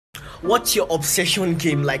what's your obsession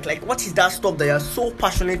game like? Like, what is that stuff that you're so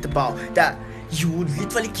passionate about that you would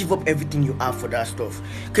literally give up everything you have for that stuff?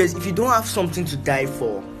 Because if you don't have something to die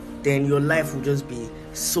for, then your life will just be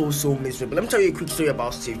so miserable. Let me tell you a quick story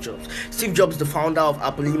about Steve Jobs. Steve Jobs, the founder of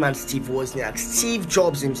Apple, him and Steve Wozniak. Steve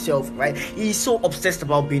Jobs himself, right? He's so obsessed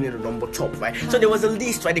about being in the number top, right? So there was a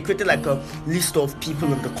list, right? They created like a list of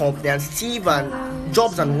people in the company, and Steve and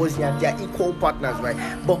Jobs and Wozniak, they are equal partners, right?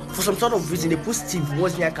 But for some sort of reason, they put Steve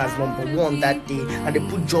Wozniak as number one that day, and they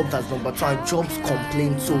put Jobs as number two, and Jobs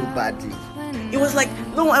complained so badly. He was like,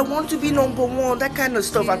 no, I want to be number one, that kind of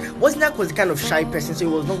stuff. And Wozniak was the kind of shy person, so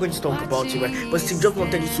he was not going to talk about it, right? But Steve Jobs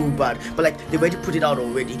wanted it so bad. But like, they already put it out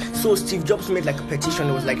already. So Steve Jobs made like a petition.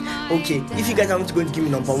 It was like, okay, if you guys are going to give me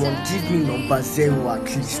number one, give me number 0 at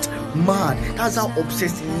least. Mad. That's how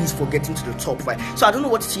obsessed he is for getting to the top, right? So I don't know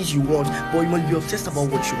what it is you want, but you must be obsessed about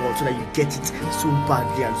what you want so that you get it so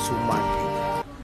badly and so mad.